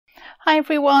Hi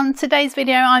everyone, today's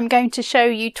video I'm going to show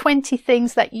you 20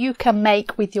 things that you can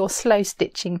make with your slow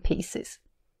stitching pieces.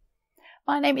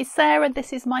 My name is Sarah,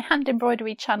 this is my hand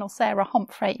embroidery channel, Sarah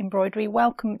Homfray Embroidery.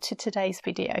 Welcome to today's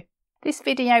video. This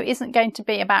video isn't going to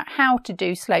be about how to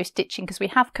do slow stitching because we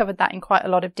have covered that in quite a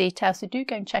lot of detail, so do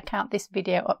go and check out this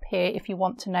video up here if you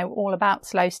want to know all about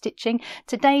slow stitching.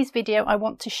 Today's video I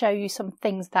want to show you some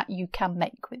things that you can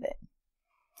make with it.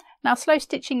 Now, slow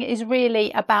stitching is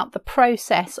really about the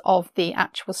process of the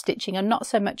actual stitching and not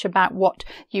so much about what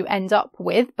you end up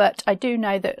with, but I do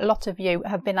know that a lot of you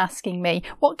have been asking me,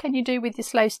 what can you do with your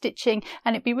slow stitching?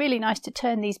 And it'd be really nice to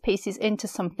turn these pieces into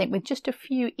something with just a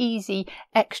few easy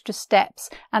extra steps.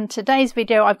 And today's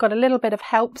video, I've got a little bit of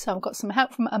help. So I've got some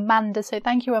help from Amanda. So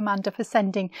thank you, Amanda, for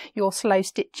sending your slow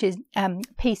stitches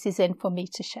pieces in for me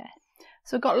to share.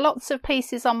 So I've got lots of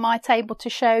pieces on my table to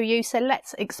show you, so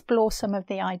let's explore some of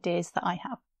the ideas that I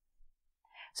have.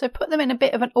 So put them in a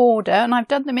bit of an order, and I've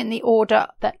done them in the order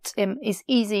that is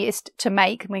easiest to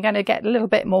make. We're going to get a little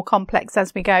bit more complex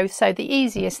as we go, so the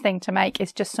easiest thing to make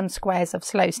is just some squares of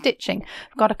slow stitching.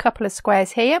 I've got a couple of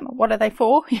squares here. What are they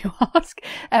for, you ask?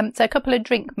 So a couple of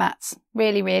drink mats,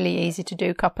 really easy to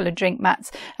do. A couple of drink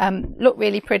mats, look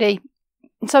really pretty,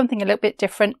 something a little bit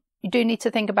different. You do need to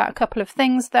think about a couple of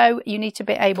things though. You need to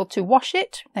be able to wash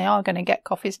it. They are going to get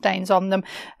coffee stains on them,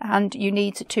 and you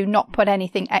need to not put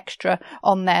anything extra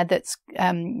on there that's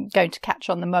going to catch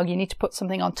on the mug. You need to put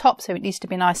something on top, so it needs to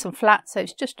be nice and flat. So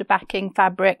it's just a backing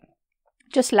fabric.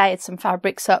 Just layered some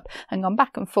fabrics up and gone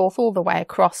back and forth all the way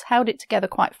across, held it together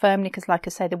quite firmly because, like I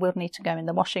say, they will need to go in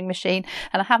the washing machine,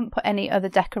 and I haven't put any other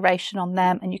decoration on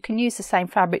them. And you can use the same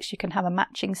fabrics. You can have a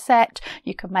matching set,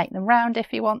 you can make them round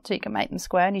if you want to, you can make them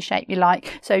square, any shape you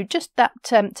like. So just that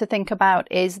to think about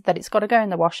is that it's got to go in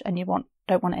the wash, and you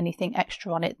don't want anything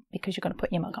extra on it because you're going to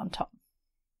put your mug on top.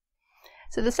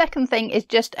 So the second thing is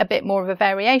just a bit more of a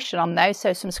variation on those.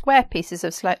 So some square pieces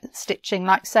of slow stitching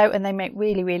like so, and they make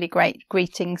really great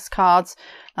greetings cards.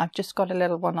 I've just got a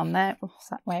little one on there, it's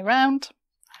that way around.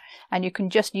 And you can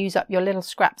just use up your little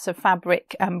scraps of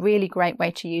fabric. Really great way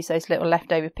to use those little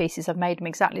leftover pieces. I've made them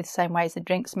exactly the same way as the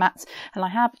drinks mats, and I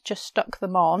have just stuck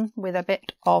them on with a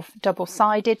bit of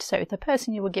double-sided, so if the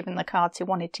person you were giving the card to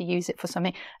wanted to use it for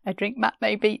something, a drink mat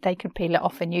maybe, they could peel it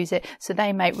off and use it. So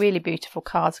they make really beautiful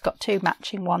cards. Got two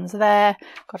matching ones there,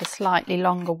 got a slightly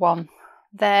longer one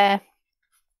there,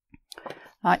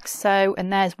 like so,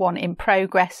 and there's one in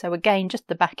progress. So again, just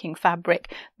the backing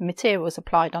fabric, the material is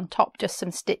applied on top, just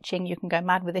some stitching. You can go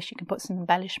mad with this, you can put some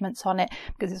embellishments on it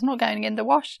because it's not going in the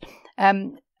wash,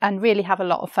 and really have a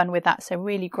lot of fun with that. So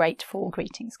really great for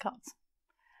greetings cards.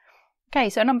 Okay,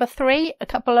 so number 3, a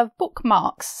couple of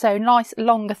bookmarks. So nice,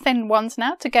 longer, thin ones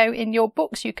now to go in your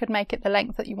books. You could make it the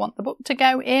length that you want the book to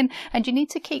go in. And you need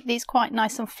to keep these quite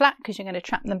nice and flat because you're going to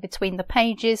trap them between the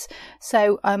pages.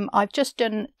 So I've just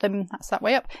done them, that's that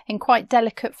way up, in quite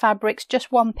delicate fabrics. Just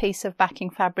one piece of backing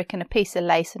fabric and a piece of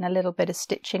lace and a little bit of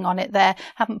stitching on it there.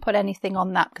 Haven't put anything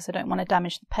on that because I don't want to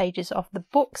damage the pages of the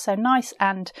book. So nice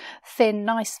and thin,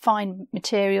 nice fine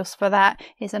materials for that.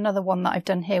 Here's another one that I've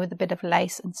done here with a bit of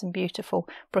lace and some beautiful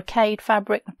brocade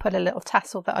fabric. I've put a little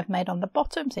tassel that I've made on the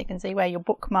bottom so you can see where your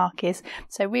bookmark is.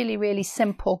 So really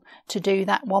simple to do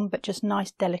that one, but just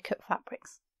nice delicate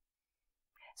fabrics.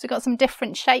 So got some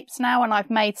different shapes now, and I've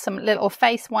made some little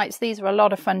face wipes. These are a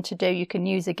lot of fun to do. You can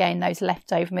use again those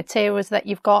leftover materials that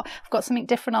you've got. I've got something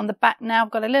different on the back now.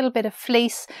 I've got a little bit of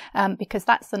fleece because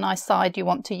that's the nice side you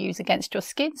want to use against your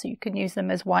skin. So you can use them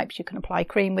as wipes. You can apply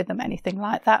cream with them, anything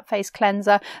like that. Face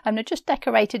cleanser. And I've just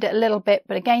decorated it a little bit,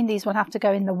 but again, these will have to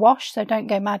go in the wash. So don't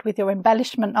go mad with your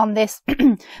embellishment on this,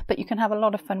 but you can have a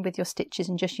lot of fun with your stitches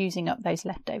and just using up those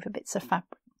leftover bits of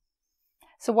fabric.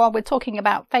 So while we're talking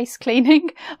about face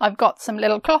cleaning, I've got some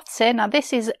little cloths here. Now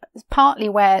this is partly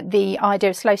where the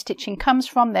idea of slow stitching comes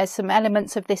from. There's some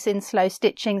elements of this in slow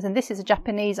stitchings, and this is a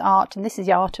Japanese art, and this is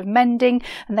the art of mending,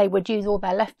 and they would use all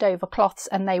their leftover cloths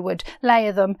and they would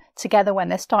layer them together when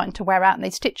they're starting to wear out, and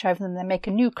they'd stitch over them, they make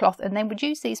a new cloth, and they would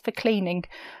use these for cleaning.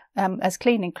 As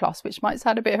cleaning cloths, which might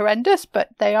sound a bit horrendous, but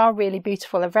they are really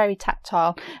beautiful. They're very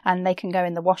tactile and they can go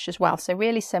in the wash as well. So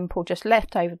really simple, just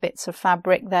leftover bits of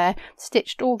fabric there,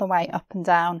 stitched all the way up and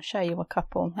down. Show you a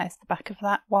couple. There's the back of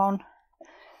that one.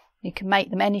 You can make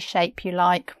them any shape you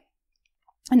like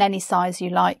and any size you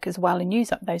like as well, and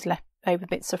use up those leftover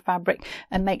bits of fabric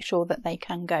and make sure that they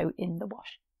can go in the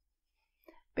wash.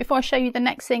 Before I show you the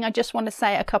next thing, I just want to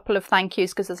say a couple of thank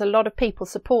yous because there's a lot of people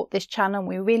support this channel and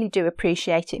we really do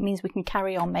appreciate it. It means we can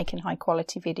carry on making high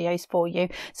quality videos for you.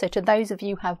 So to those of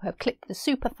you who have clicked the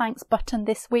super thanks button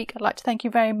this week, I'd like to thank you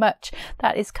very much.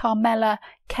 That is Carmela,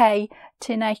 Kay,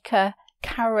 Tineka,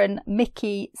 Karen,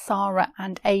 Mickey, Sarah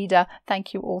and Ada.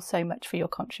 Thank you all so much for your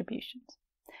contributions.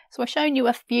 So I've shown you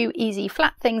a few easy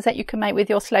flat things that you can make with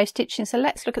your slow stitching. So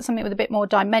let's look at something with a bit more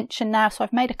dimension now. So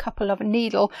I've made a couple of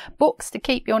needle books to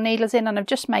keep your needles in, and I've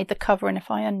just made the cover, and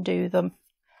if I undo them,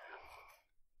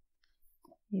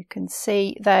 you can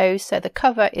see those. So the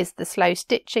cover is the slow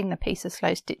stitching, the piece of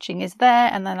slow stitching is there,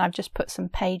 and then I've just put some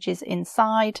pages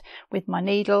inside with my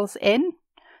needles in.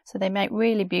 So they make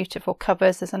really beautiful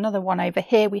covers. There's another one over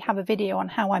here. We have a video on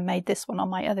how I made this one on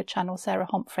my other channel, Sarah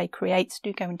Homfray Creates.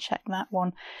 Do go and check that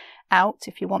one out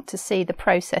if you want to see the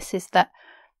processes that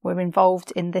were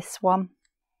involved in this one.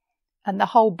 And the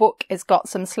whole book has got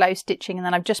some slow stitching, and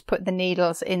then I've just put the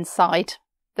needles inside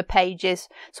the pages.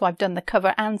 So I've done the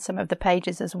cover and some of the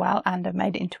pages as well, and I've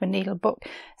made it into a needle book.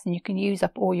 So you can use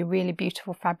up all your really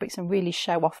beautiful fabrics and really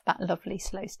show off that lovely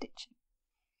slow stitching.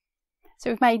 So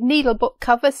we've made needle book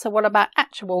covers. So what about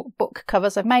actual book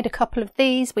covers? I've made a couple of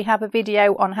these. We have a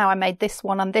video on how I made this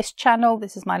one on this channel.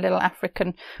 This is my little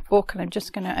African book, and I'm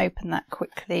just going to open that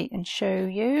quickly and show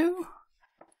you.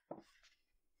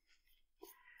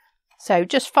 So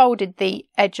just folded the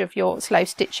edge of your slow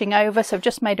stitching over. So I've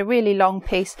just made a really long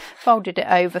piece, folded it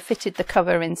over, fitted the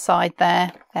cover inside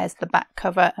there. There's the back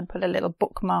cover, and put a little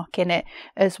bookmark in it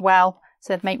as well.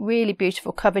 So they make really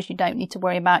beautiful covers. You don't need to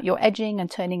worry about your edging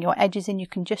and turning your edges in. You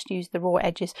can just use the raw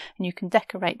edges, and you can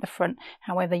decorate the front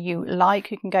however you like.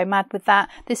 You can go mad with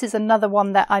that. This is another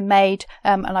one that I made,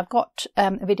 and I've got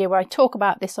a video where I talk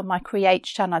about this on my Create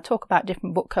channel. I talk about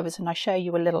different book covers, and I show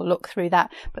you a little look through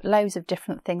that. But loads of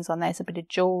different things on there. There's a bit of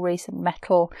jewellery, some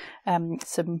metal,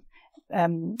 some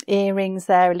earrings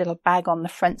there, a little bag on the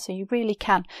front. So you really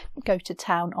can go to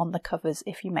town on the covers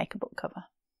if you make a book cover.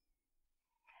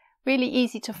 Really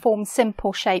easy to form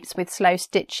simple shapes with slow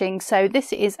stitching. So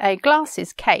this is a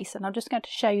glasses case, and I'm just going to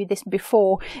show you this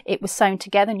before it was sewn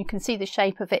together, and you can see the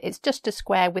shape of it. It's just a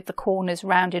square with the corners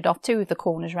rounded off, two of the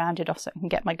corners rounded off, so I can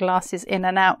get my glasses in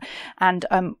and out. And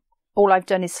all I've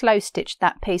done is slow stitched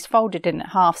that piece, folded in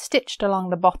half, stitched along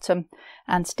the bottom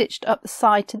and stitched up the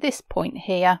side to this point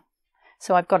here.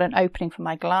 So I've got an opening for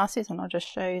my glasses, and I'll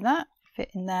just show you that,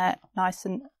 fit in there nice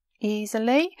and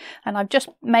easily. And I've just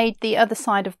made the other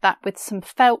side of that with some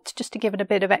felt just to give it a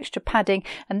bit of extra padding,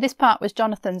 and this part was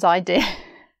Jonathan's idea.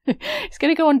 He's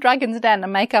going to go on Dragon's Den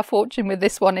and make our fortune with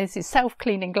this one. Is his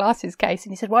self-cleaning glasses case,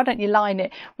 and he said, why don't you line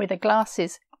it with a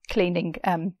glasses cleaning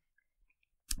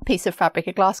piece of fabric,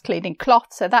 a glass cleaning cloth.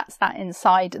 So that's that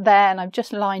inside there, and I've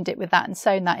just lined it with that and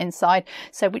sewn that inside.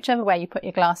 So whichever way you put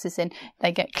your glasses in,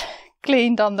 they get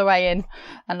cleaned on the way in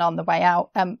and on the way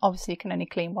out. Obviously you can only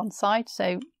clean one side,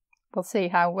 so we'll see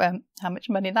how much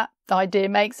money that idea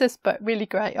makes us, but really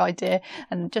great idea.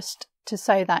 And just to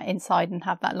sew that inside and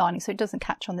have that lining so it doesn't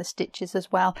catch on the stitches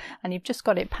as well. And you've just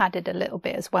got it padded a little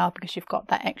bit as well because you've got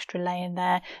that extra layer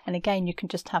there. And again, you can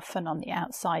just have fun on the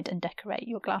outside and decorate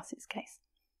your glasses case.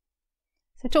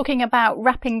 So talking about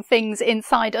wrapping things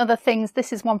inside other things,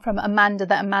 this is one from Amanda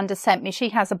that Amanda sent me. She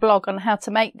has a blog on how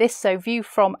to make this, so View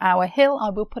from Our Hill.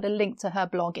 I will put a link to her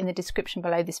blog in the description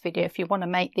below this video if you want to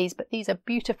make these, but these are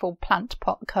beautiful plant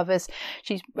pot covers.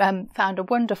 She's found a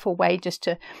wonderful way just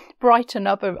to brighten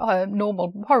up a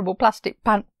normal horrible plastic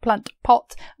plant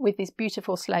pot with these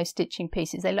beautiful slow stitching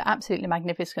pieces. They look absolutely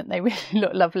magnificent. They really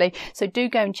look lovely. So do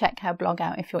go and check her blog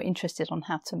out if you're interested on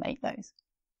how to make those.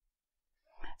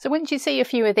 So once you see a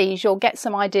few of these, you'll get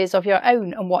some ideas of your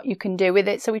own and what you can do with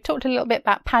it. So we talked a little bit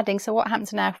about padding. So what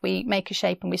happens now if we make a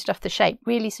shape and we stuff the shape?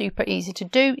 Really super easy to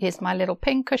do. Here's my little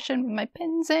pin cushion with my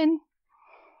pins in.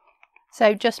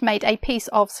 So just made a piece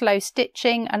of slow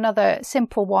stitching, another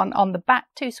simple one on the back,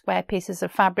 2 square pieces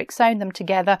of fabric, sewn them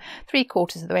together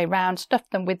 3/4 of the way round,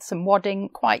 stuffed them with some wadding,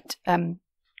 quite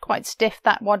stiff,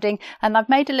 that wadding, and I've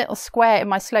made a little square in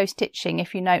my slow stitching,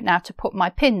 if you note now, to put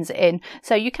my pins in.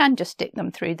 So you can just stick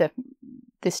them through the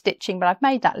stitching, but I've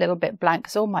made that little bit blank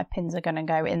because all my pins are going to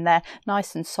go in there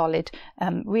nice and solid.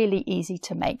 Really easy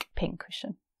to make pin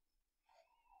cushion.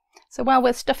 So while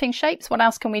we're stuffing shapes, what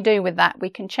else can we do with that?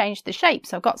 We can change the shape.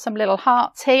 So I've got some little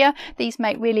hearts here. These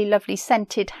make really lovely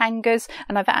scented hangers,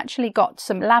 and I've actually got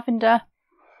some lavender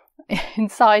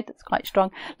inside. That's quite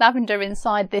strong lavender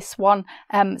inside this one.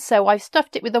 So I've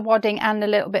stuffed it with the wadding and a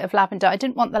little bit of lavender. I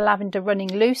didn't want the lavender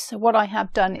running loose, so what I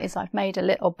have done is I've made a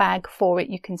little bag for it.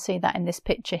 You can see that in this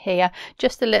picture here,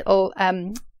 just a little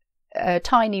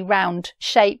tiny round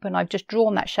shape, and I've just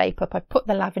drawn that shape up. I've put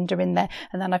the lavender in there,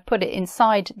 and then I've put it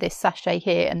inside this sachet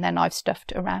here, and then I've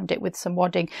stuffed around it with some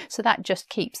wadding, so that just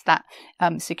keeps that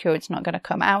secure. It's not going to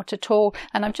come out at all.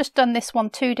 And I've just done this one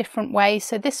 2 different ways.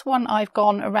 So this one I've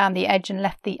gone around the edge and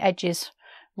left the edges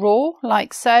raw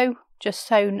like so, just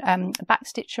sewn back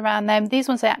stitch around them. These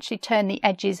ones I actually turn the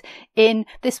edges in.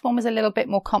 This one was a little bit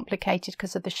more complicated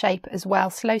because of the shape as well.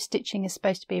 Slow stitching is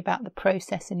supposed to be about the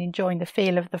process and enjoying the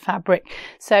feel of the fabric.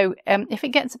 So if it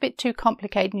gets a bit too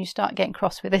complicated and you start getting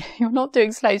cross with it, you're not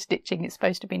doing slow stitching. It's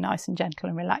supposed to be nice and gentle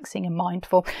and relaxing and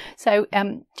mindful. So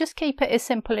just keep it as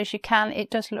simple as you can. It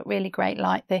does look really great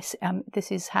like this.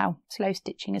 This is how slow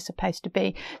stitching is supposed to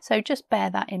be. So just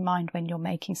bear that in mind when you're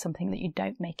making something, that you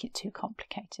don't make it too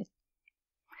complicated.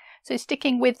 So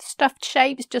sticking with stuffed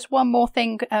shapes, just one more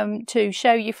thing to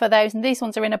show you for those, and these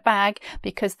ones are in a bag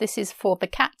because this is for the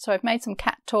cat. So I've made some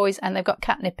cat toys and they've got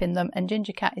catnip in them, and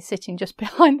Ginger Cat is sitting just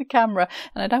behind the camera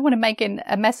and I don't want to make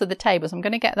a mess of the table, so I'm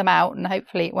going to get them out and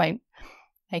hopefully it won't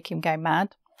make him go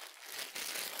mad.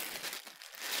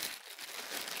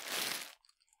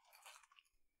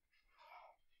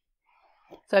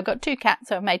 So I've got two cats,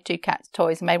 so I've made two cat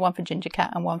toys. I made one for Ginger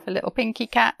Cat and one for little Pinky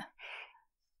Cat.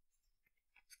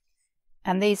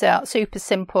 And these are super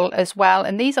simple as well,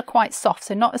 and these are quite soft,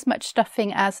 so not as much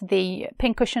stuffing as the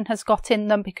pincushion has got in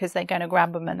them, because they're going to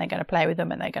grab them and they're going to play with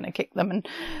them and they're going to kick them and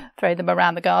throw them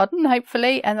around the garden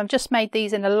hopefully. And I've just made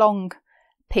these in a long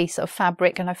piece of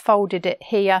fabric and I've folded it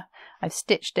here. I've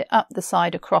stitched it up the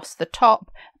side across the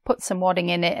top, put some wadding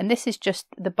in it, and this is just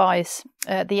the bias,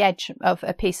 the edge of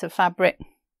a piece of fabric,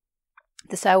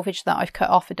 the selvage that I've cut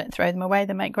off. I don't throw them away,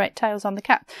 they make great tails on the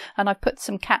cat. And I've put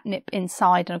some catnip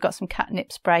inside, and I've got some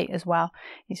catnip spray as well.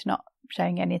 He's not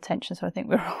showing any attention, so I think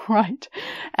we're all right.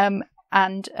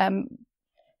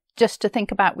 Just to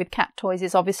think about with cat toys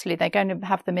is obviously they're going to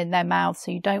have them in their mouths,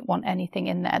 so you don't want anything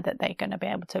in there that they're going to be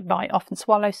able to bite off and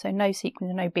swallow. So no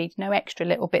sequins, no beads, no extra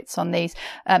little bits on these.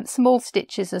 Small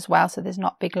stitches as well, so there's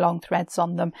not big long threads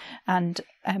on them, and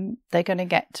they're going to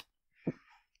get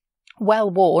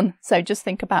well worn, so just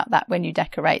think about that when you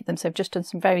decorate them. So I've just done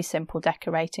some very simple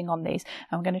decorating on these,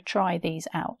 and I'm going to try these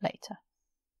out later.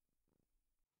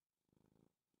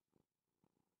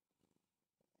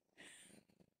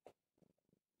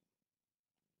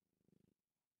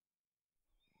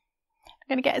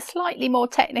 I'm going to get slightly more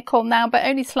technical now, but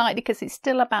only slightly, because it's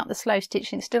still about the slow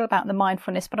stitching, it's still about the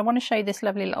mindfulness. But I want to show you this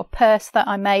lovely little purse that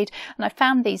I made, and I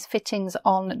found these fittings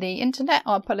on the internet.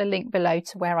 I'll put a link below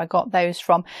to where I got those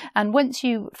from. And once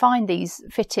you find these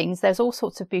fittings, there's all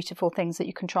sorts of beautiful things that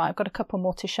you can try. I've got a couple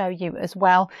more to show you as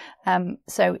well.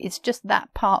 So it's just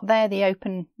that part there, the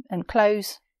open and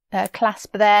close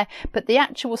clasp there, but the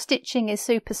actual stitching is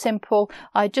super simple.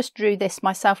 I just drew this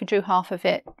myself. I drew half of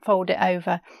it, fold it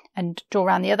over and draw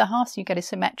around the other half, so you get a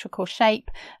symmetrical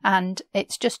shape. And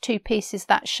it's just two pieces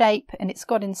that shape, and it's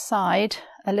got inside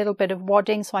a little bit of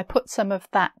wadding, so I put some of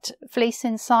that fleece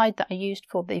inside that I used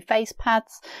for the face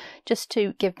pads, just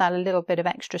to give that a little bit of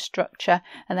extra structure.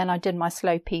 And then I did my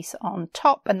slow piece on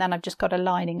top, and then I've just got a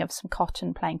lining of some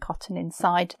cotton, plain cotton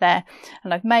inside there.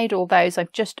 And I've made all those.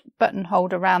 I've just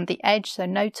buttonholed around the edge, so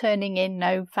no turning in,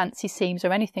 no fancy seams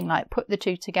or anything like that. Put the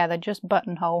two together, just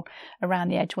buttonhole around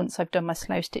the edge. Once I've done my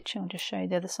slow stitching, I'll just show you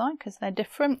the other side because they're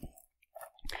different.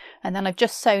 And then I've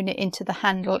just sewn it into the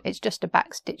handle. It's just a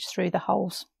back stitch through the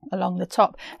holes along the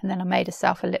top, and then I made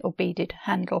myself a little beaded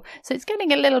handle. So it's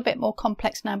getting a little bit more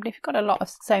complex now, but if you've got a lot of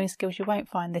sewing skills, you won't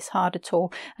find this hard at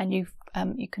all. And you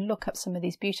can look up some of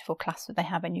these beautiful clasps that they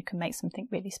have, and you can make something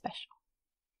really special.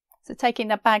 So taking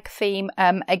the bag theme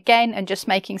again and just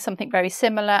making something very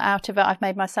similar out of it, I've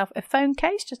made myself a phone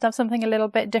case, just have something a little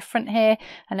bit different here.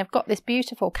 And I've got this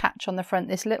beautiful catch on the front,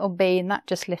 this little bee, and that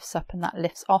just lifts up and that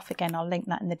lifts off. Again, I'll link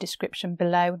that in the description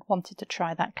below. I wanted to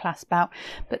try that clasp out.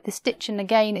 But the stitching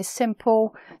again is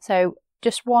simple. So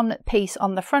just one piece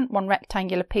on the front, one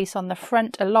rectangular piece on the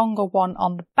front, a longer one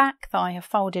on the back that I have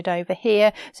folded over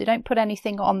here. So don't put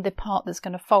anything on the part that's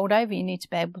going to fold over. You need to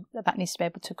be able, that needs to be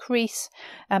able to crease.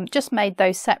 Just made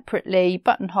those separately,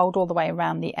 buttonholed all the way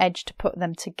around the edge to put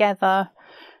them together.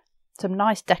 Some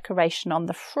nice decoration on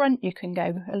the front. You can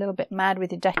go a little bit mad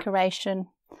with your decoration.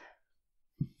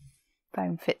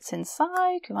 Bone fits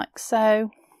inside like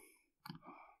so,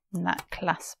 and that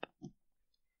clasp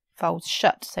folds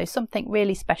shut, so something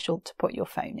really special to put your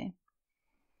phone in.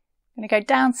 I'm going to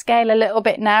go downscale a little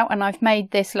bit now, and I've made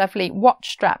this lovely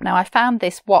watch strap. Now I found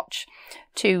this watch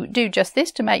to do just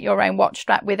this, to make your own watch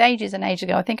strap, with ages and ages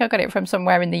ago. I think I got it from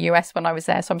somewhere in the US when I was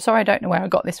there, so I'm sorry I don't know where I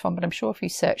got this from, but I'm sure if you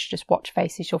search just watch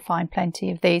faces you'll find plenty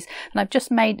of these. And I've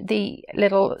just made the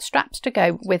little straps to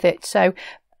go with it. So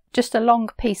just a long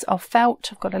piece of felt.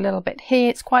 I've got a little bit here.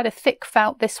 It's quite a thick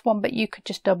felt, this one, but you could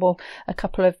just double a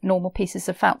couple of normal pieces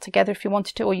of felt together if you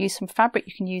wanted to, or use some fabric.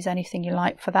 You can use anything you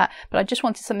like for that, but I just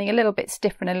wanted something a little bit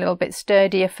stiffer and a little bit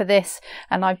sturdier for this.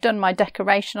 And I've done my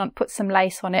decoration on, put some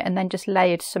lace on it, and then just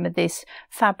layered some of this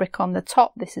fabric on the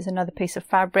top. This is another piece of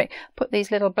fabric. Put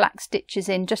these little black stitches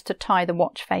in just to tie the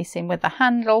watch face in with the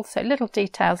handle. So little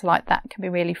details like that can be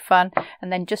really fun.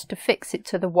 And then just to fix it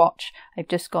to the watch, I've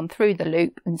just gone through the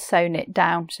loop and sewn it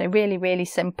down. So really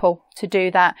simple to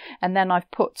do that. And then I've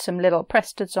put some little press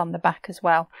studs on the back as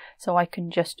well, so I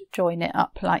can just join it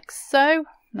up like so.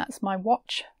 And that's my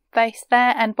watch face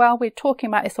there. And while we're talking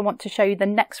about this, I want to show you the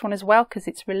next one as well, because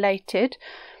it's related.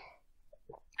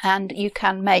 And you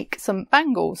can make some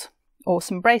bangles or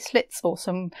some bracelets or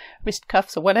some wrist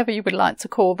cuffs or whatever you would like to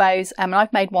call those. And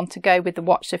I've made one to go with the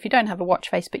watch. So if you don't have a watch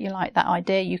face but you like that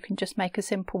idea, you can just make a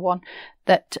simple one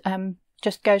that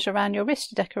just goes around your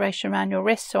wrist, decoration around your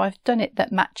wrist. So I've done it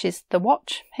that matches the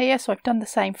watch here. So I've done the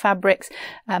same fabrics.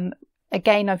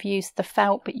 Again, I've used the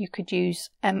felt, but you could use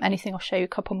anything. I'll show you a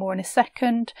couple more in a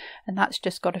second. And that's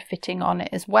just got a fitting on it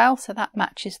as well. So that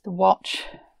matches the watch.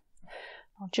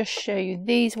 I'll just show you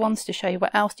these ones to show you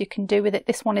what else you can do with it.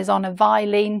 This one is on a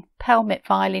violin, pelmet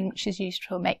violin, which is used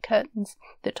to make curtains,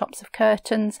 the tops of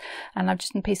curtains. And I've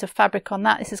just done a piece of fabric on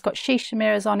that. This has got shisha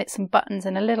mirrors on it, some buttons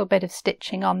and a little bit of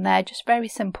stitching on there. Just very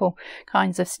simple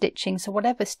kinds of stitching. So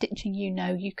whatever stitching you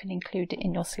know, you can include it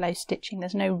in your slow stitching.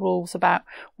 There's no rules about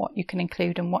what you can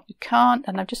include and what you can't.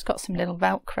 And I've just got some little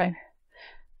Velcro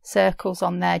circles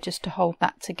on there just to hold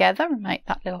that together and make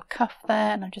that little cuff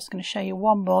there. And I'm just going to show you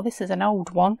one more. This is an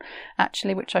old one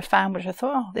actually, which I found, which I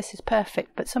thought, oh, this is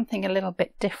perfect, but something a little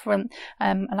bit different.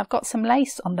 And I've got some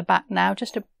lace on the back now,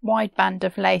 just a wide band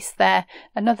of lace there,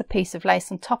 another piece of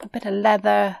lace on top, a bit of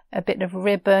leather, a bit of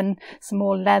ribbon, some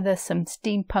more leather, some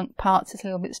steampunk parts. It's a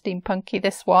little bit steampunky,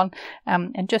 this one,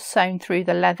 and just sewn through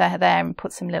the leather there and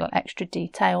put some little extra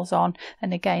details on.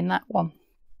 And again, that one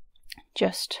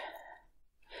just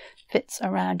fits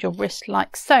around your wrist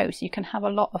like so. So you can have a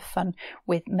lot of fun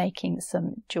with making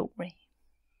some jewellery.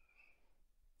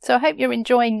 So I hope you're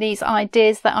enjoying these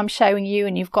ideas that I'm showing you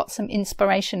and you've got some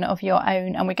inspiration of your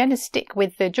own. And we're going to stick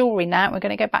with the jewellery now. We're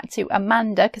going to go back to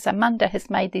Amanda, because Amanda has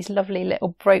made these lovely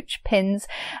little brooch pins.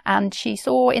 And she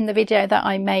saw in the video that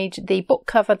I made the book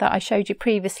cover that I showed you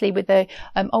previously with the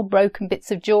old broken bits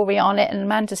of jewellery on it. And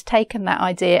Amanda's taken that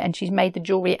idea and she's made the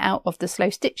jewellery out of the slow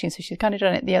stitching. So she's kind of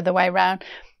done it the other way around.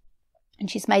 And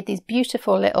she's made these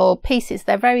beautiful little pieces.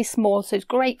 They're very small, so it's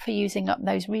great for using up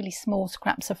those really small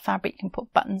scraps of fabric. You can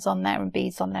put buttons on there and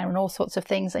beads on there and all sorts of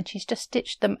things. And she's just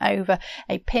stitched them over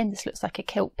a pin. This looks like a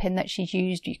kilt pin that she's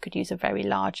used. You could use a very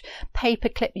large paper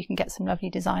clip. You can get some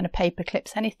lovely designer paper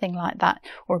clips, anything like that,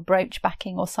 or a brooch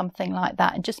backing or something like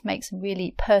that, and just make some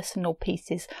really personal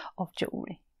pieces of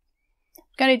jewellery.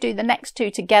 I'm going to do the next two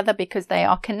together because they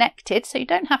are connected, so you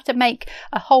don't have to make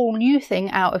a whole new thing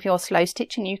out of your slow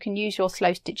stitching. You can use your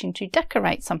slow stitching to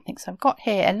decorate something. So I've got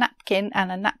here a napkin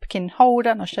and a napkin holder,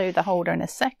 and I'll show you the holder in a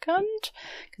second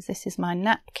because this is my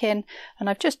napkin, and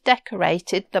I've just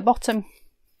decorated the bottom,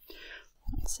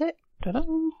 that's it,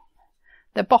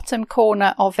 the bottom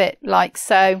corner of it like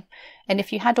so. And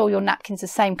if you had all your napkins the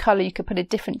same colour, you could put a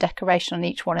different decoration on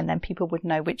each one and then people would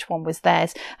know which one was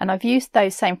theirs. And I've used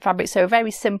those same fabrics, so a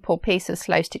very simple piece of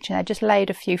slow stitching. I just laid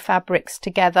a few fabrics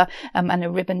together and a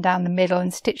ribbon down the middle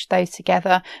and stitched those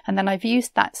together. And then I've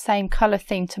used that same colour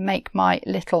theme to make my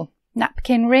little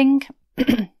napkin ring.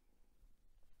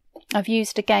 I've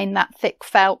used again that thick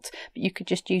felt, but you could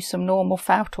just use some normal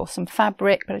felt or some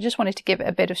fabric, but I just wanted to give it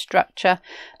a bit of structure.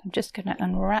 I'm just going to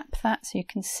unwrap that so you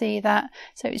can see that.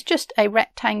 So it's just a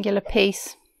rectangular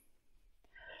piece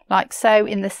like so,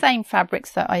 in the same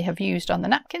fabrics that I have used on the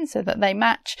napkin so that they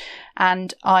match.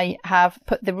 And I have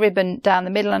put the ribbon down the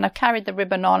middle and I've carried the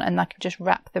ribbon on, and I can just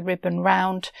wrap the ribbon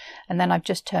round, and then I've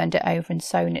just turned it over and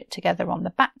sewn it together on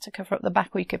the back to cover up the back,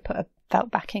 or you could put a felt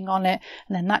backing on it,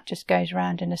 and then that just goes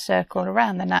round in a circle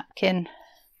around the napkin,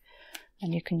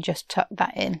 and you can just tuck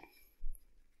that in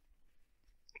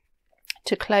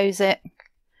to close it,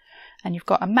 and you've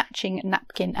got a matching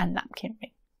napkin and napkin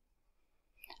ring.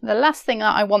 The last thing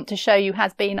that I want to show you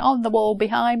has been on the wall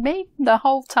behind me the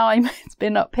whole time it's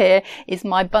been up here, is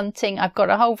my bunting. I've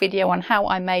got a whole video on how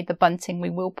I made the bunting.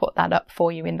 We will put that up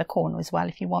for you in the corner as well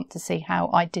if you want to see how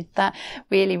I did that.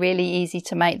 Really, really easy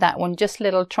to make that one. Just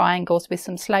little triangles with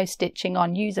some slow stitching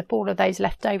on. Use up all of those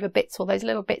leftover bits, all those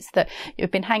little bits that you've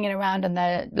been hanging around and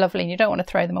they're lovely and you don't want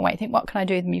to throw them away. You think, what can I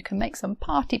do with them? You can make some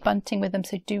party bunting with them,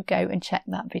 so do go and check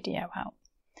that video out.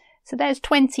 So there's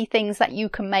 20 things that you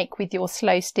can make with your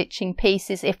slow stitching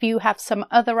pieces. If you have some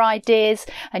other ideas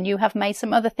and you have made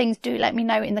some other things, do let me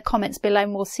know in the comments below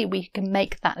and we'll see if we can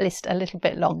make that list a little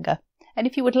bit longer. And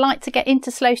if you would like to get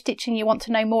into slow stitching, you want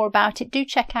to know more about it, do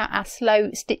check out our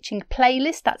slow stitching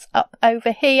playlist. That's up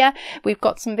over here. We've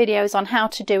got some videos on how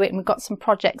to do it and we've got some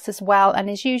projects as well. And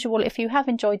as usual, if you have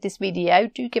enjoyed this video,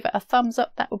 do give it a thumbs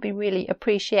up. That would be really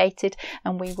appreciated.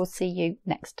 And we will see you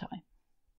next time.